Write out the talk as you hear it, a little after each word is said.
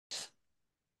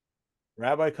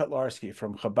Rabbi Kotlarsky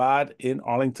from Chabad in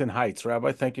Arlington Heights.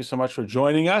 Rabbi, thank you so much for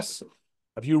joining us.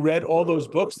 Have you read all those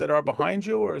books that are behind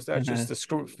you, or is that just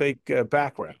a fake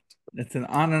background? It's an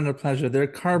honor and a pleasure. They're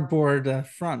cardboard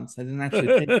fronts. I didn't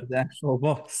actually pay for the actual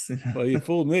books. Well, you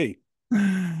fooled me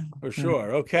for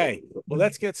sure. Okay, well,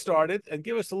 let's get started and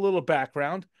give us a little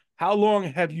background. How long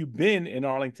have you been in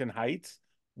Arlington Heights?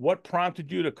 What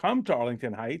prompted you to come to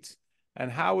Arlington Heights? And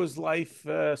how has life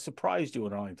surprised you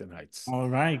in Arlington Heights? All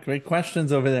right, great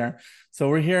questions over there. So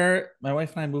we're here. My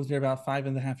wife and I moved here about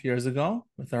 5.5 years ago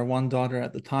with our one daughter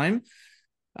at the time.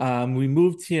 We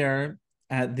moved here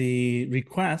at the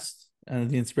request,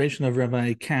 the inspiration of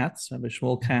Rabbi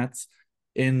Shmuel Katz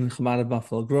in Chabad of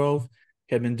Buffalo Grove.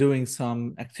 He had been doing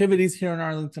some activities here in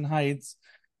Arlington Heights.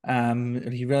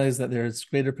 And he realized that there's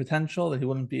greater potential, that he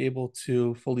wouldn't be able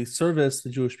to fully service the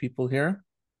Jewish people here.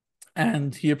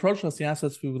 And he approached us. He asked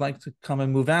us if we would like to come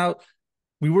and move out.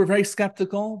 We were very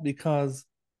skeptical because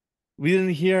we didn't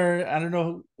hear, I don't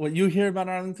know what you hear about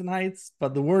Arlington Heights,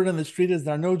 but the word on the street is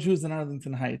there are no Jews in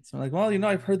Arlington Heights. I'm like, well,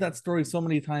 I've heard that story so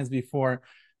many times before.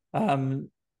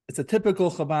 It's a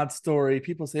typical Chabad story.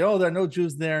 People say, oh, there are no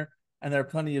Jews there, and there are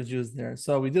plenty of Jews there.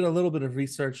 So we did a little bit of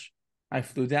research. I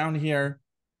flew down here,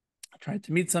 tried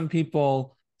to meet some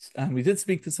people, and we did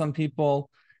speak to some people,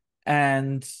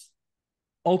 and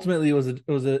ultimately it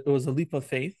was a leap of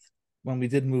faith when we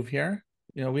did move here.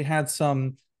 We had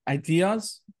some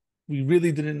ideas. We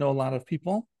really didn't know a lot of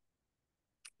people.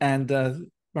 And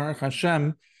Baruch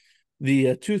Hashem,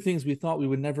 the two things we thought we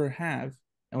would never have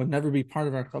and would never be part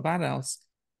of our Chabad house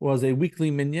was a weekly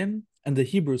minyan and the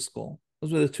Hebrew school.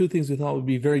 Those were the two things we thought would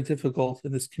be very difficult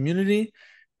in this community.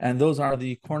 And those are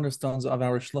the cornerstones of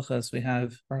our shluchas. We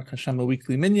have, Baruch Hashem, a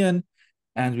weekly minyan,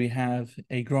 and we have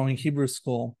a growing Hebrew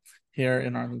school here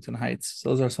in Arlington Heights.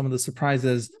 Those are some of the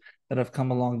surprises that have come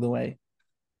along the way.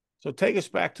 So take us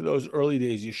back to those early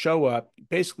days. You show up,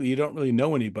 basically you don't really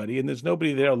know anybody, and there's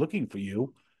nobody there looking for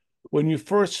you. When you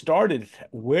first started,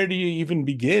 where do you even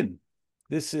begin?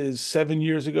 This is 7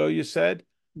 years ago, you said?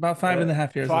 About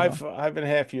 5.5 years ago.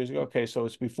 5.5 years ago. Okay, so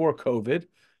it's before COVID.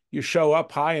 You show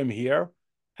up, hi, I'm here.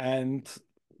 And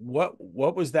what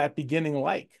was that beginning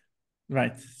like?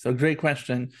 Right. So great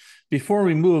question. Before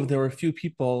we moved, there were a few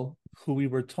people who we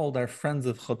were told are friends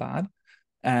of Chabad.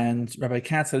 And Rabbi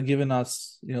Katz had given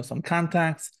us, some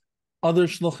contacts. Other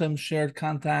shluchim shared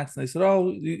contacts. And they said,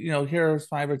 oh, here's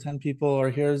 5 or 10 people, or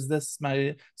here's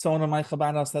someone in my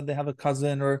Chabad house said they have a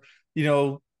cousin, or,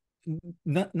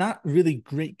 not really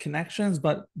great connections,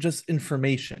 but just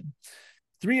information.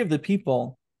 3 of the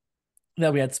people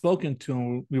that we had spoken to,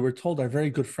 and we were told are very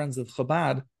good friends of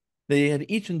Chabad, they had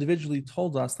each individually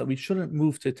told us that we shouldn't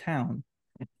move to town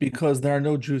because there are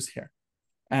no Jews here.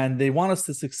 And they want us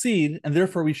to succeed, and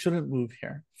therefore we shouldn't move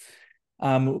here.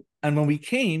 And when we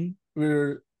came, we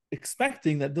were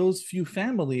expecting that those few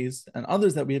families and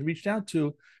others that we had reached out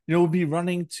to, would be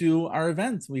running to our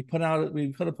events. We put up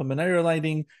a menorah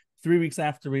lighting 3 weeks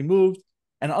after we moved,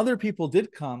 and other people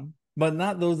did come, but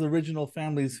not those original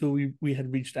families who we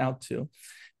had reached out to.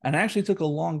 And it actually took a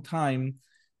long time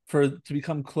to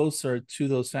become closer to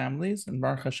those families. And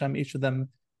Baruch Hashem, each of them,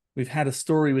 we've had a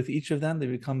story with each of them. They've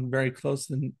become very close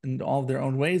in all of their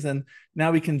own ways. And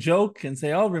now we can joke and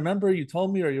say, oh, remember you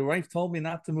told me, or your wife told me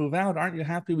not to move out. Aren't you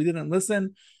happy we didn't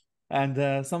listen?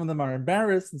 And some of them are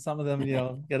embarrassed, and some of them,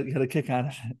 get a kick out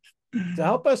of it. To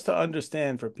help us to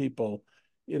understand for people,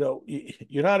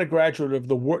 you're not a graduate of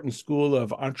the Wharton School of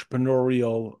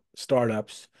Entrepreneurial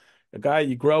Startups. A guy,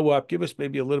 you grow up, give us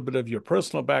maybe a little bit of your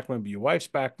personal background, maybe your wife's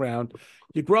background.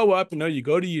 You grow up, you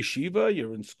go to yeshiva,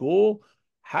 you're in school.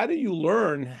 How do you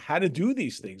learn how to do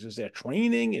these things? Is there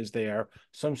training? Is there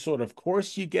some sort of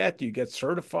course you get? Do you get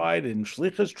certified in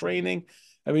shlichus training?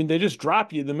 I mean, they just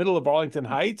drop you in the middle of Arlington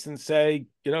Heights and say,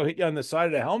 hit you on the side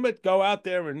of the helmet, go out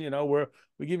there, and,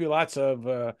 we give you lots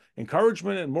of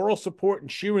encouragement and moral support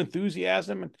and sheer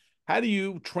enthusiasm. And how do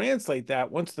you translate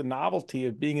that once the novelty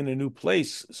of being in a new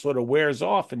place sort of wears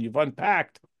off and you've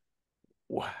unpacked?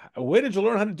 Where did you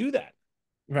learn how to do that?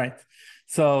 Right.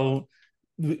 So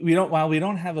while we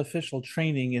don't have official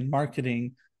training in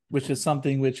marketing, which is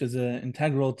something which is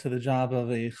integral to the job of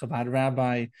a Chabad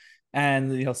rabbi,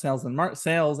 and sales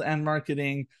and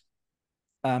marketing,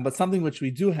 but something which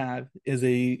we do have is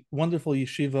a wonderful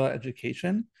yeshiva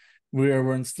education, where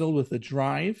we're instilled with a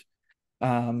drive,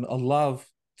 a love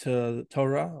to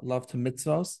Torah, a love to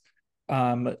mitzvos,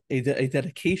 a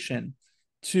dedication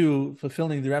to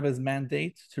fulfilling the Rebbe's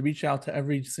mandate to reach out to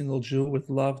every single Jew with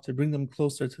love, to bring them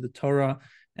closer to the Torah,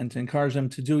 and to encourage them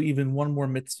to do even one more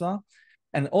mitzvah.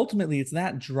 And ultimately, it's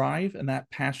that drive and that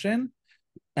passion,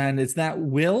 and it's that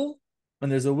will. When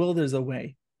there's a will, there's a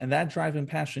way. And that drive and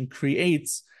passion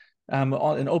creates and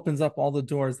opens up all the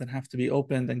doors that have to be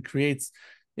opened and creates,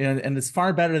 and it's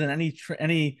far better than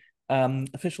any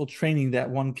official training that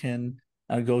one can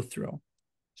go through.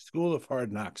 School of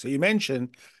Hard Knocks. So you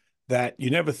mentioned that you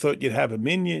never thought you'd have a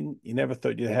minyan, you never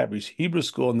thought you'd have Hebrew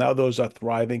school. Now those are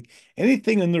thriving.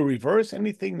 Anything in the reverse?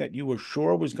 Anything that you were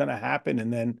sure was going to happen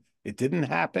and then it didn't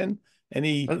happen?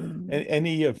 Any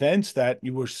events that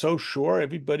you were so sure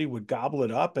everybody would gobble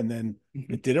it up and then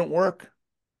it didn't work?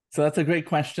 So that's a great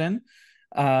question.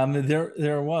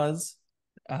 There was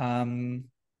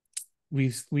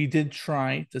we did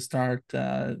try to start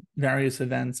various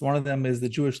events. One of them is the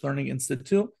Jewish Learning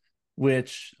Institute,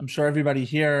 which I'm sure everybody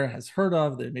here has heard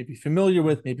of, they may be familiar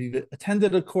with, maybe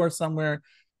attended a course somewhere.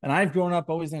 And I've grown up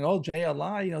always saying, oh,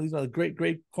 JLI, these are great,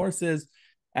 great courses.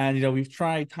 And, we've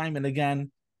tried time and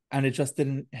again, and it just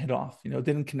didn't hit off,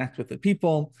 didn't connect with the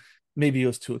people. Maybe it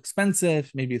was too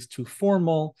expensive. Maybe it's too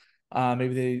formal.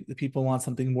 Maybe the people want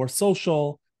something more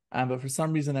social. But for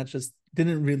some reason, that just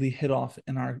didn't really hit off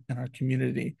in our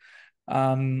community.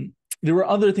 There were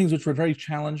other things which were very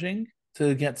challenging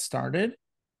to get started.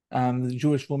 The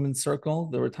Jewish Women's Circle,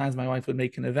 there were times my wife would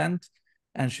make an event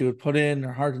and she would put in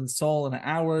her heart and soul and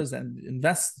hours and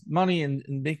invest money in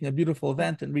making a beautiful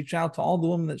event and reach out to all the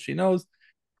women that she knows.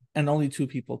 And only 2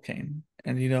 people came.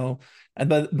 And,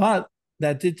 but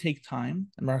that did take time.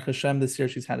 And Baruch Hashem, this year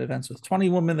she's had events with 20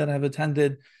 women that have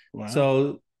attended. Wow.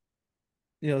 So,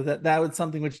 that was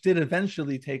something which did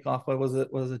eventually take off, but was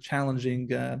a challenging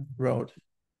road.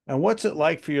 And what's it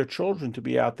like for your children to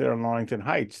be out there in Arlington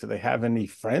Heights? Do they have any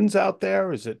friends out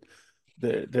there? Is it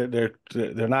they're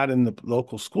not in the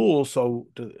local school? So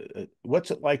what's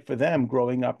it like for them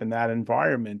growing up in that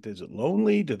environment? Is it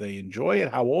lonely? Do they enjoy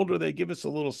it? How old are they? Give us a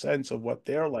little sense of what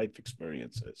their life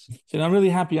experience is. So I'm really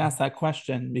happy you asked that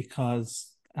question,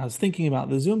 because I was thinking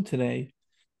about the Zoom today.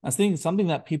 I was thinking something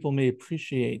that people may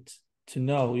appreciate to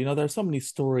know. There are so many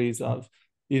stories of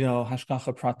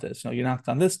hashgacha pratis. You knocked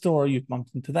on this door, you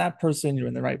bumped into that person, you're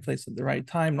in the right place at the right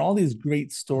time, and all these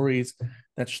great stories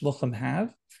that shluchim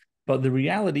have. But the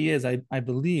reality is, I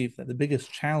believe that the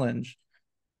biggest challenge,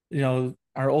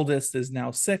 our oldest is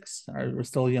now 6, we're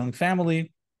still a young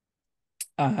family.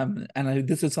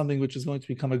 This is something which is going to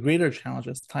become a greater challenge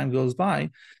as time goes by,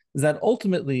 is that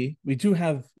ultimately we do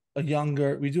have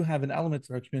an element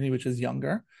of our community which is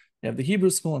younger. We have the Hebrew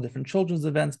school and different children's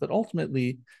events, but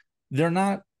ultimately they're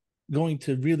not going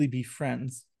to really be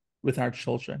friends with our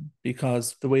children,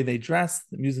 because the way they dress,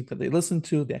 the music that they listen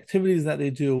to, the activities that they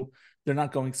do, they're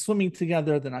not going swimming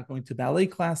together, they're not going to ballet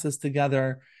classes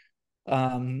together.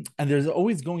 And there's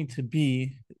always going to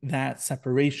be that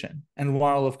separation. And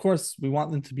while, of course, we want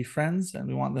them to be friends and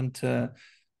we want them to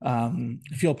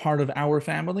feel part of our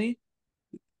family,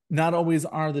 not always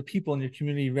are the people in your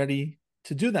community ready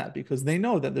to do that, because they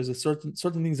know that there's a certain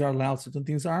things are allowed, certain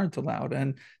things aren't allowed.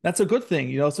 And that's a good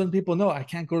thing. Certain people know I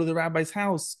can't go to the rabbi's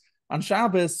house on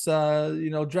Shabbos,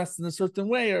 dressed in a certain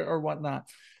way or whatnot.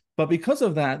 But because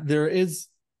of that, there is,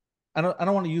 I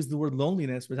don't want to use the word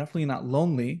loneliness. We're definitely not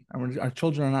lonely. Our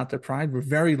children are not deprived. We're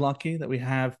very lucky that we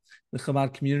have the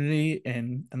Chabad community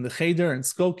in the Cheder and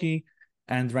Skokie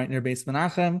and right near Beis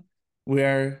Menachem,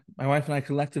 where my wife and I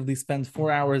collectively spend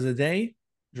 4 hours a day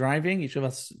driving. Each of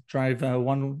us drive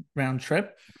one round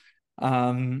trip. We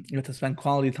have to spend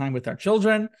quality time with our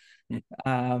children.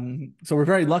 So we're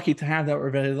very lucky to have that.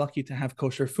 We're very lucky to have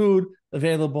kosher food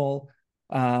available.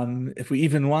 If we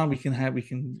even want, we can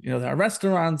there are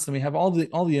restaurants, and we have all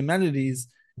the amenities,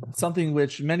 something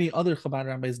which many other Chabad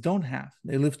rabbis don't have.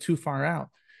 They live too far out,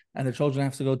 and the children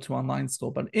have to go to online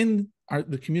school. But in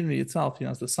the community itself,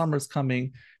 as the summer's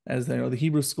coming, as the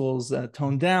Hebrew schools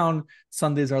tone down,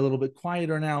 Sundays are a little bit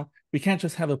quieter now. We can't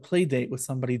just have a play date with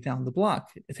somebody down the block.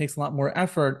 It takes a lot more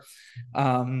effort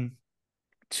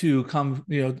to come,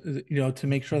 to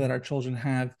make sure that our children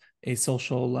have a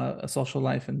social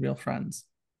life and real friends.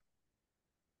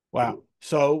 Wow.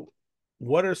 So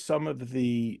what are some of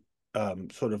the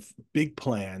sort of big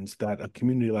plans that a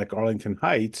community like Arlington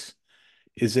Heights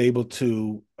is able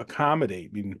to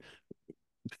accommodate? I mean,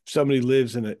 if somebody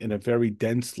lives in a very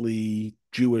densely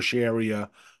Jewish area,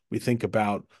 we think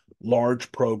about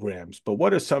large programs, but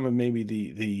what are some of maybe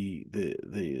the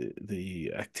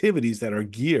activities that are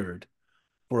geared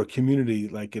for a community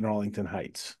like in Arlington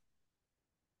Heights?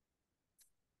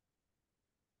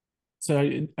 So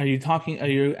are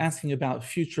you asking about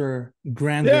future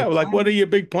grander Yeah, like plans? what are your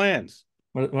big plans?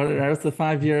 What's the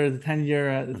 5-year, the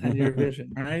 10-year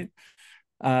vision, right?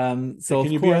 So can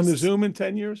of you course, be on the Zoom in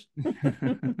 10 years?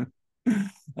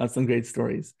 That's some great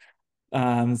stories.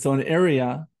 So an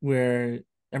area where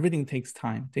everything takes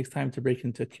time. It takes time to break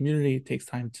into a community. It takes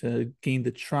time to gain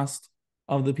the trust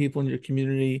of the people in your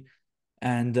community.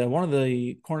 And one of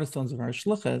the cornerstones of our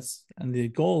shlichus and the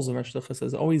goals of our shlichus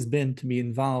has always been to be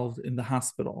involved in the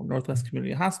hospital. Northwest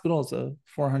Community Hospital is a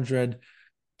 400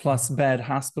 plus bed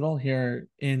hospital here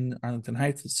in Arlington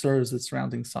Heights. It serves the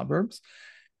surrounding suburbs.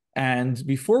 And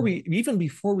even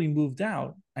before we moved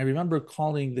out, I remember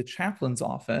calling the chaplain's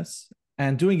office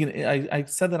and I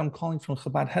said that I'm calling from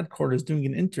Chabad headquarters, doing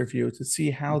an interview to see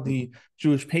how the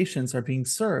Jewish patients are being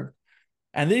served.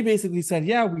 And they basically said,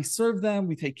 yeah, we serve them,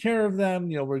 we take care of them,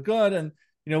 we're good, and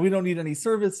we don't need any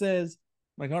services.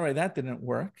 I'm like, all right, that didn't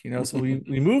work, so we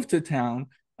moved to town.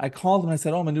 I called them, I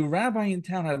said, oh, I'm a new rabbi in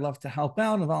town, I'd love to help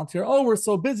out and volunteer. Oh, we're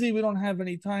so busy, we don't have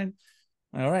any time.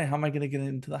 All right, how am I going to get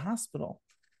into the hospital?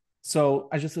 So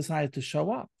I just decided to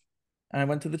show up. And I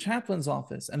went to the chaplain's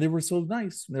office, and they were so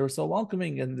nice. They were so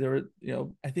welcoming. And they were,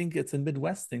 I think it's a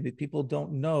Midwest thing that people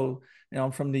don't know.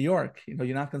 I'm from New York.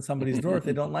 You knock on somebody's door. If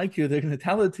they don't like you, they're going to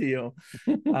tell it to you.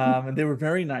 And they were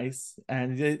very nice,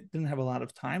 and they didn't have a lot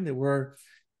of time. They were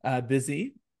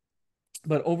busy.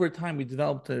 But over time, we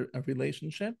developed a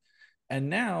relationship. And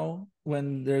now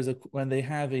when they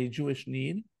have a Jewish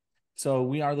need, so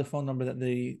we are the phone number that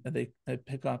they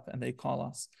pick up and they call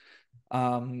us.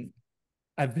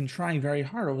 I've been trying very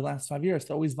hard over the last 5 years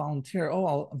to always volunteer.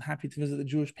 Oh, I'm happy to visit the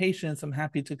Jewish patients. I'm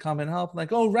happy to come and help.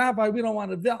 Like, oh, Rabbi, we don't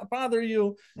want to bother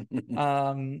you.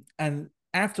 And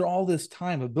after all this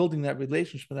time of building that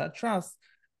relationship, that trust,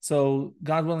 so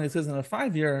God willing, this isn't a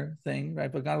 5-year thing,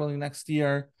 right? But God willing, next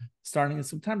year, starting in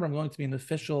September, I'm going to be an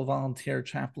official volunteer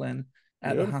chaplain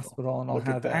at the hospital, and I'll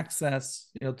have access,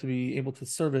 to be able to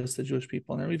service the Jewish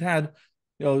people. And we've had,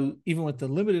 even with the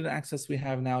limited access we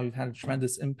have now, we've had a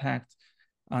tremendous impact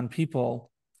on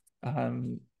people,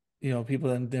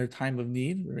 people in their time of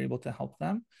need. We're able to help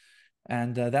them.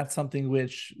 And that's something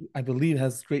which I believe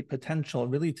has great potential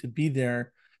really to be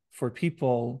there for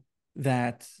people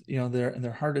that, they're in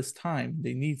their hardest time.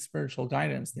 They need spiritual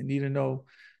guidance. They need to know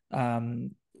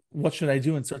what should I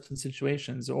do in certain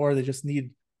situations, or they just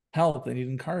need help. They need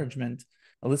encouragement,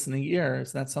 a listening ear.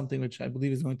 So that's something which I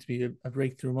believe is going to be a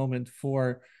breakthrough moment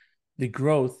for the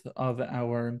growth of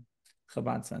our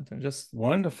Chabad Center. Just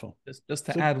wonderful. Just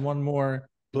to add one more,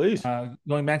 please.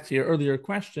 Going back to your earlier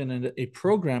question, and a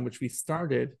program which we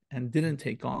started and didn't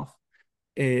take off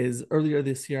is earlier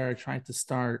this year. I tried to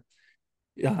start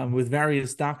with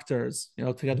various doctors,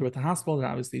 together with the hospital, and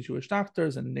obviously Jewish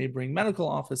doctors and neighboring medical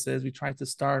offices. We tried to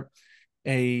start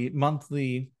a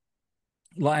monthly.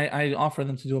 I offer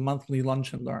them to do a monthly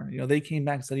lunch and learn. They came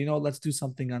back and said, let's do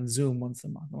something on Zoom once a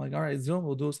month. I'm like, all right, Zoom,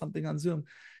 we'll do something on Zoom.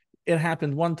 It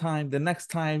happened one time. The next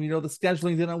time, the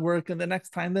scheduling didn't work, and the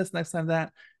next time this, next time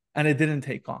that, and it didn't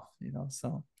take off.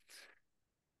 So.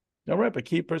 All right, but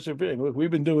keep persevering. Look,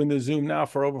 we've been doing the Zoom now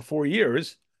for over 4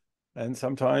 years, and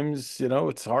sometimes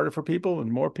it's harder for people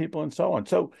and more people and so on.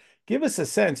 So give us a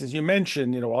sense, as you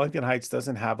mentioned, Arlington Heights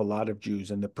doesn't have a lot of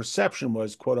Jews, and the perception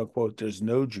was, quote unquote, there's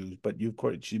no Jews, but you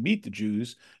meet the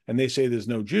Jews and they say there's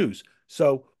no Jews.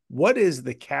 So what is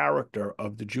the character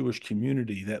of the Jewish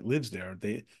community that lives there?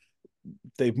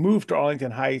 They've moved to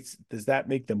Arlington Heights. Does that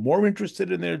make them more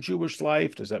interested in their Jewish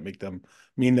life? Does that make them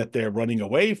mean that they're running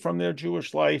away from their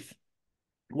Jewish life?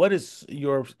 What is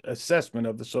your assessment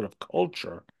of the sort of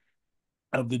culture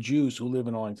of the Jews who live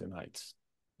in Arlington Heights?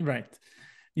 Right.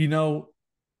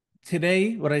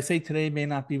 Today, what I say today may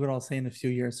not be what I'll say in a few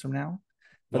years from now.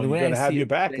 But the way I have you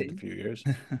back in a few years.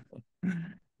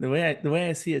 The way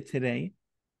I see it today,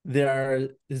 there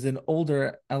is an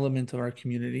older element of our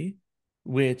community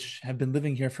which have been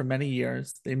living here for many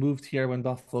years. They moved here when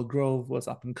Buffalo Grove was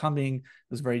up and coming.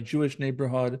 It was a very Jewish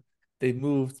neighborhood. They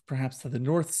moved perhaps to the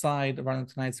north side of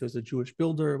Arlington Heights. There was a Jewish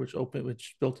builder which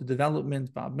built a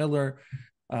development. Bob Miller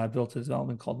built a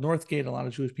development called Northgate. A lot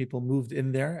of Jewish people moved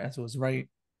in there, as it was right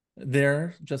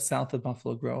there, just south of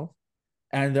Buffalo Grove.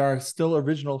 And there are still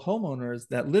original homeowners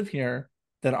that live here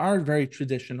that are very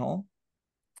traditional.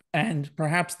 And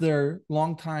perhaps they're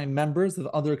longtime members of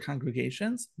other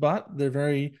congregations, but they're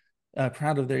very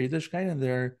proud of their Yiddishkeit, and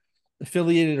they're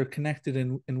affiliated or connected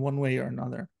in one way or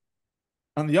another.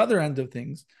 On the other end of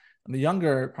things, in the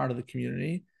younger part of the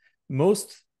community, I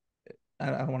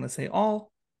don't want to say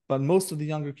all, but most of the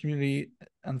younger community,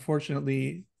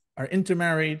 unfortunately, are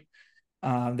intermarried.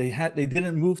 They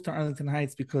didn't move to Arlington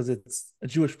Heights because it's a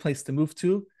Jewish place to move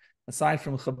to. Aside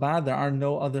from Chabad, there are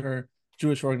no other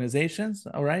Jewish organizations.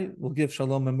 All right, we'll give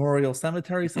Shalom Memorial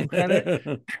Cemetery some credit.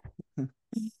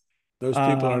 Those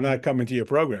people are not coming to your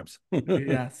programs.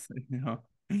 Yes,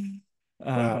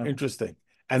 Wow, interesting.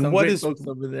 And some what great is folks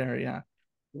over there? Yeah.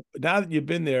 now that you've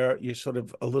been there, you're sort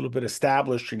of a little bit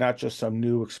established. You're not just some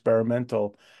new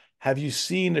experimental. Have you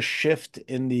seen a shift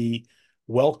in the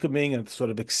welcoming and sort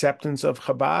of acceptance of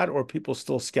Chabad, or are people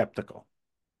still skeptical?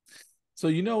 So,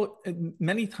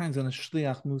 many times when a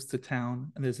shliach moves to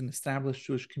town and there's an established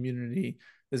Jewish community,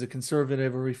 there's a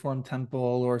conservative or reformed temple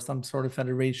or some sort of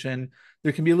federation,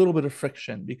 there can be a little bit of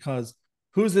friction because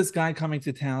who's this guy coming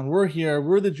to town? We're here,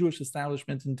 we're the Jewish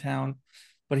establishment in town.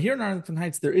 But here in Arlington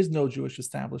Heights, there is no Jewish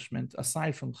establishment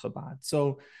aside from Chabad.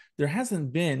 So there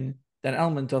hasn't been that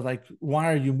element of like,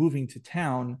 why are you moving to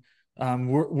town?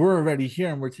 We're already here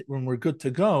and we're good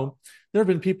to go. There have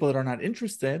been people that are not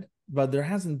interested, but there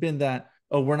hasn't been that,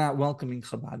 oh, we're not welcoming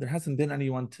Chabad. There hasn't been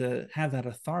anyone to have that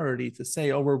authority to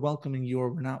say, oh, we're welcoming you or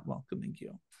we're not welcoming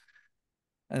you.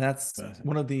 And that's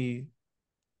one of the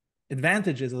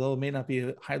advantages, although it may not be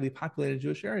a highly populated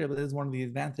Jewish area, but it is one of the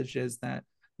advantages that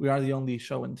we are the only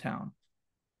show in town.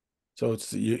 So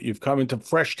you've come into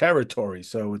fresh territory.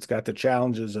 So it's got the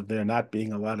challenges of there not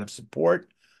being a lot of support,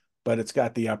 but it's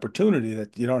got the opportunity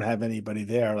that you don't have anybody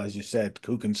there, as you said,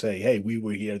 who can say, hey, we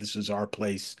were here. This is our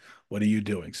place. What are you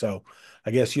doing? So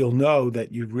I guess you'll know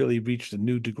that you've really reached a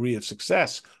new degree of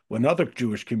success when other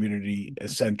Jewish community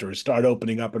centers start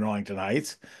opening up in Arlington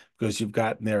Heights because you've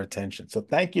gotten their attention. So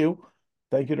thank you.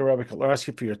 Thank you to Rabbi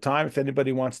Kotlarsky for your time. If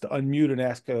anybody wants to unmute and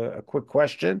ask a quick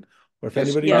question, or if Yes,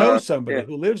 anybody Yes. knows somebody yeah.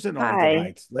 who lives in Arlington Hi.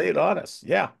 Heights, lay it on us.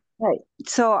 Yeah. Right.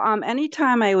 So,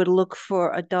 anytime I would look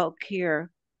for adult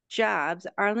care jobs,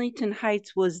 Arlington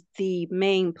Heights was the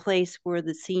main place where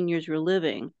the seniors were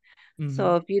living. So,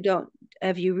 Mm-hmm. if you don't,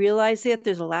 have you realized that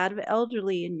there's a lot of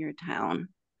elderly in your town?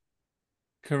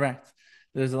 Correct.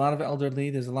 There's a lot of elderly.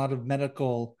 There's a lot of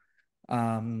medical.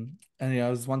 And I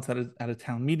was once at a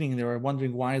town meeting. They were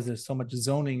wondering why is there so much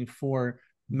zoning for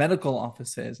medical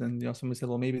offices, and somebody said,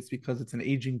 well, maybe it's because it's an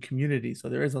aging community. So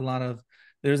there's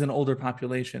an older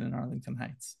population in Arlington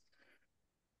Heights.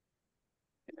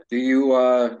 Do you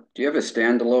have a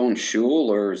standalone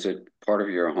shul or is it part of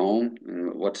your home?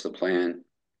 And what's the plan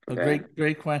for A that?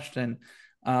 great question.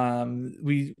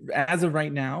 We, as of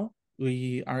right now,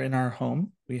 we are in our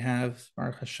home. We have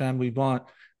Baruch Hashem. We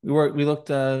looked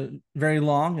very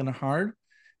long and hard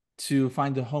to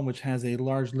find a home which has a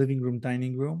large living room,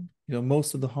 dining room.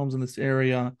 Most of the homes in this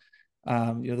area,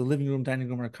 the living room, dining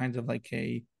room are kind of like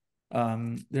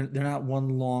they're not one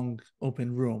long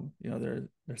open room. They're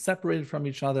separated from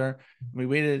each other. We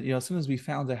waited, as soon as we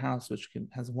found a house which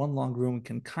has one long room,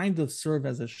 can kind of serve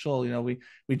as a shul.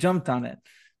 We jumped on it,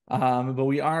 but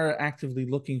we are actively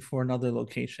looking for another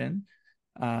location.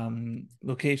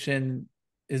 Location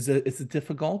it's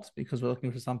difficult because we're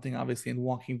looking for something obviously in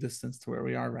walking distance to where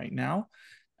we are right now,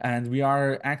 and we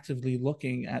are actively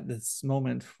looking at this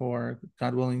moment for,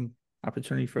 God willing,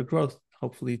 opportunity for growth.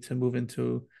 Hopefully, to move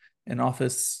into an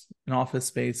office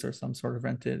space or some sort of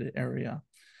rented area.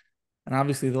 And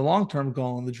obviously, the long-term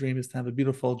goal and the dream is to have a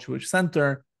beautiful Jewish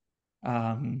center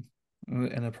and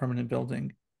a permanent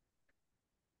building.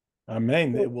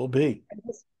 Amen. It will be.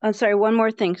 I'm sorry, one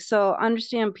more thing. So,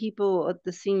 understand people at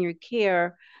the senior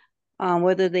care,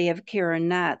 whether they have care or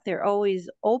not, they're always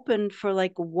open for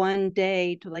like one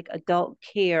day to like adult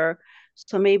care.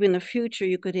 So maybe in the future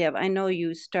you could have, I know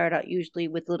you start out usually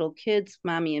with little kids,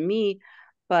 mommy and me,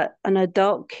 but an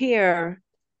adult care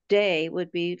day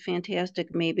would be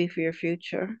fantastic maybe for your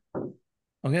future.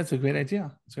 Okay, it's a great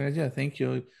idea. It's a great idea. Thank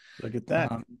you. Look at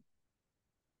that.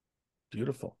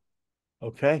 Beautiful.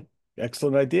 Okay.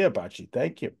 Excellent idea, Bachi.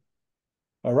 Thank you.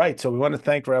 All right. So we want to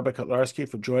thank Rabbi Kotlarsky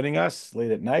for joining us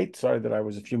late at night. Sorry that I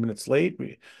was a few minutes late.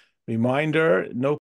 Reminder, no